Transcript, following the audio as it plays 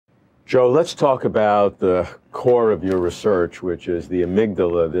Joe, let's talk about the core of your research, which is the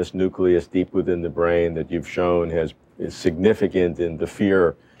amygdala, this nucleus deep within the brain that you've shown is significant in the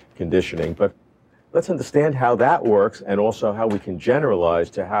fear conditioning. But let's understand how that works and also how we can generalize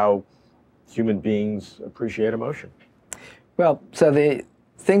to how human beings appreciate emotion. Well, so the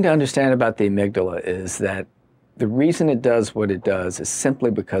thing to understand about the amygdala is that the reason it does what it does is simply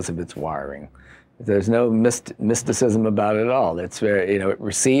because of its wiring. There's no mysticism about it at all. It's very, it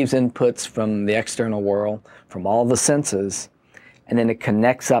receives inputs from the external world, from all the senses, and then it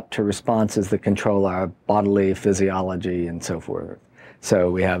connects up to responses that control our bodily physiology and so forth. So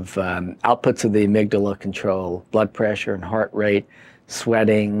we have outputs of the amygdala control blood pressure and heart rate,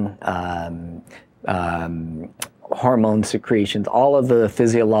 sweating, hormone secretions, all of the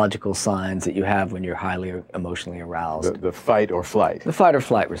physiological signs that you have when you're highly emotionally aroused. The fight or flight. The fight or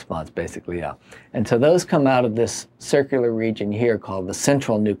flight response, basically, yeah. And so those come out of this circular region here called the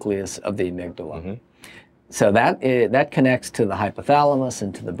central nucleus of the amygdala. Mm-hmm. So that connects to the hypothalamus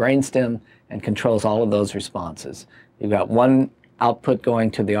and to the brainstem and controls all of those responses. You've got one output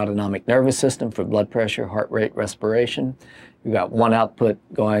going to the autonomic nervous system for blood pressure, heart rate, respiration. You've got one output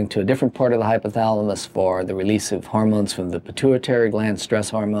going to a different part of the hypothalamus for the release of hormones from the pituitary gland, stress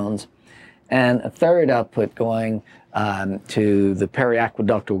hormones, and a third output going to the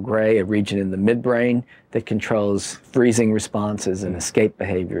periaqueductal gray, a region in the midbrain that controls freezing responses and escape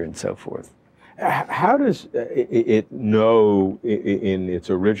behavior and so forth. How does it know in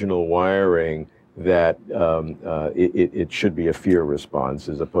its original wiring that it should be a fear response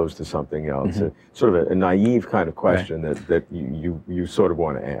as opposed to something else? Mm-hmm. Sort of a naive kind of question, right, that you sort of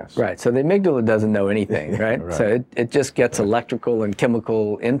want to ask. Right. So the amygdala doesn't know anything, right? Right. So it just gets electrical and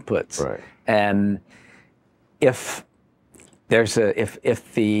chemical inputs. Right. And if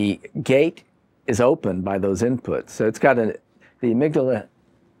the gate is opened by those inputs, so it's got the amygdala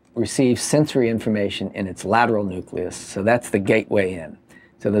receives sensory information in its lateral nucleus, so that's the gateway in.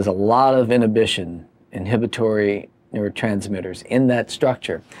 So there's a lot of inhibitory neurotransmitters in that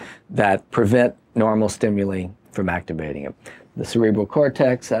structure that prevent normal stimuli from activating it. The cerebral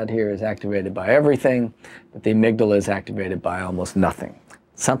cortex out here is activated by everything, but the amygdala is activated by almost nothing.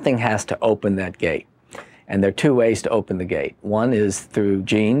 Something has to open that gate. And there are two ways to open the gate. One is through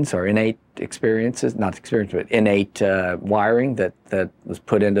genes or innate experiences, not experience, but innate wiring that was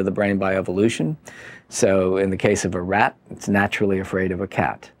put into the brain by evolution. So in the case of a rat, it's naturally afraid of a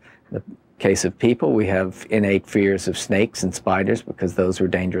cat. In the case of people, we have innate fears of snakes and spiders because those were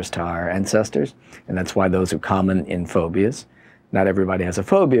dangerous to our ancestors, and that's why those are common in phobias. Not everybody has a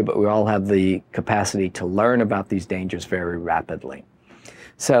phobia, but we all have the capacity to learn about these dangers very rapidly.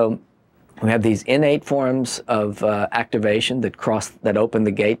 So we have these innate forms of activation that open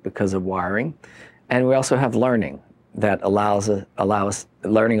the gate because of wiring, and we also have learning that allows us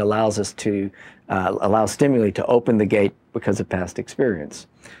to allow stimuli to open the gate because of past experience.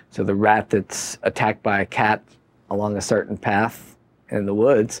 So the rat that's attacked by a cat along a certain path in the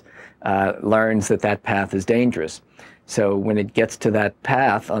woods learns that path is dangerous. So when it gets to that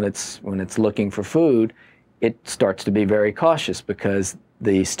path when it's looking for food, it starts to be very cautious because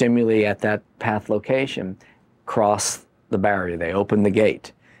the stimuli at that path location cross the barrier. They open the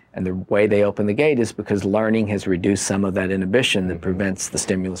gate. And the way they open the gate is because learning has reduced some of that inhibition that prevents the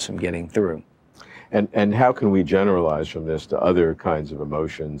stimulus from getting through. And how can we generalize from this to other kinds of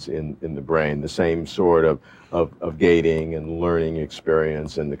emotions in the brain? The same sort of gating and learning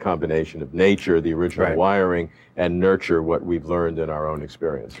experience and the combination of nature, the original right, wiring, and nurture what we've learned in our own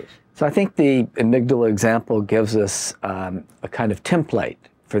experiences. So I think the amygdala example gives us a kind of template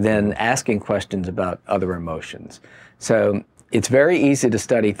for then asking questions about other emotions. So it's very easy to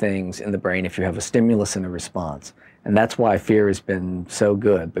study things in the brain if you have a stimulus and a response. And that's why fear has been so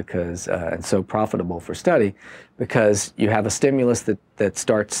good and so profitable for study, because you have a stimulus that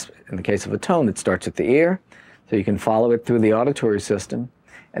starts, in the case of a tone, it starts at the ear, so you can follow it through the auditory system,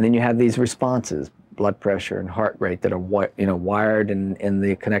 and then you have these responses, blood pressure and heart rate, that are wired in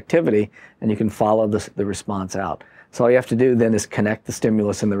the connectivity, and you can follow the response out. So all you have to do then is connect the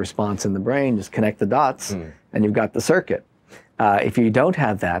stimulus and the response in the brain, just connect the dots, and you've got the circuit. If you don't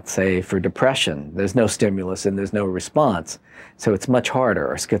have that, say for depression, there's no stimulus and there's no response, so it's much harder.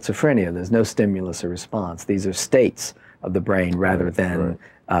 Or schizophrenia, there's no stimulus or response. These are states of the brain rather than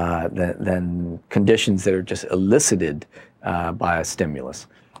conditions that are just elicited by a stimulus.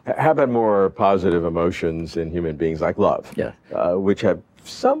 How about more positive emotions in human beings like love, which have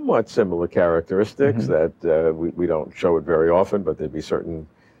somewhat similar characteristics that we don't show it very often, but there'd be certain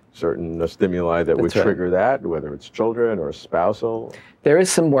stimuli that would trigger that, whether it's children or spousal? There is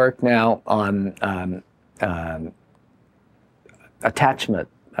some work now on attachment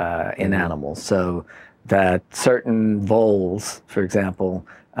in animals. So that certain voles, for example,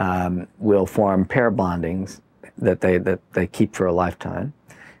 will form pair bondings that they keep for a lifetime,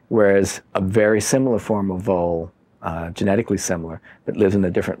 whereas a very similar form of vole, genetically similar, but lives in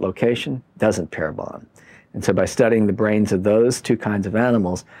a different location, doesn't pair bond. And so by studying the brains of those two kinds of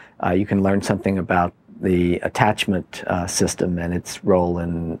animals, you can learn something about the attachment system and its role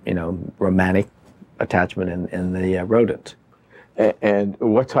in, romantic attachment in the rodent. And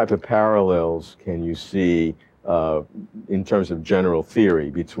what type of parallels can you see in terms of general theory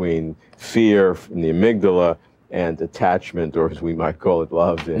between fear in the amygdala and attachment, or as we might call it,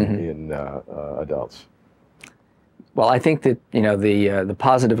 love in adults? Well, I think that the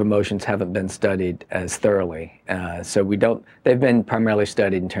positive emotions haven't been studied as thoroughly. So they've been primarily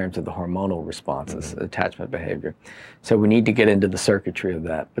studied in terms of the hormonal responses, attachment behavior. So we need to get into the circuitry of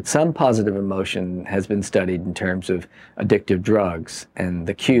that. But some positive emotion has been studied in terms of addictive drugs and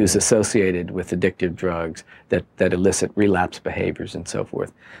the cues associated with addictive drugs that elicit relapse behaviors and so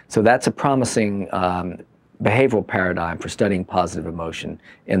forth. So that's a promising behavioral paradigm for studying positive emotion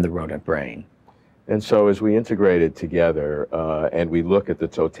in the rodent brain. And so as we integrate it together and we look at the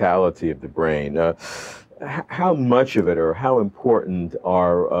totality of the brain, how much of it or how important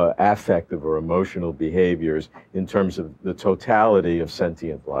are affective or emotional behaviors in terms of the totality of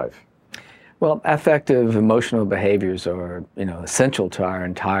sentient life? Well, affective emotional behaviors are essential to our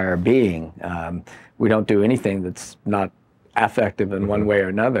entire being. We don't do anything that's not affective in one way or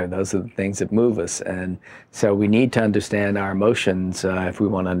another. Those are the things that move us. And so we need to understand our emotions if we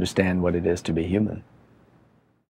want to understand what it is to be human.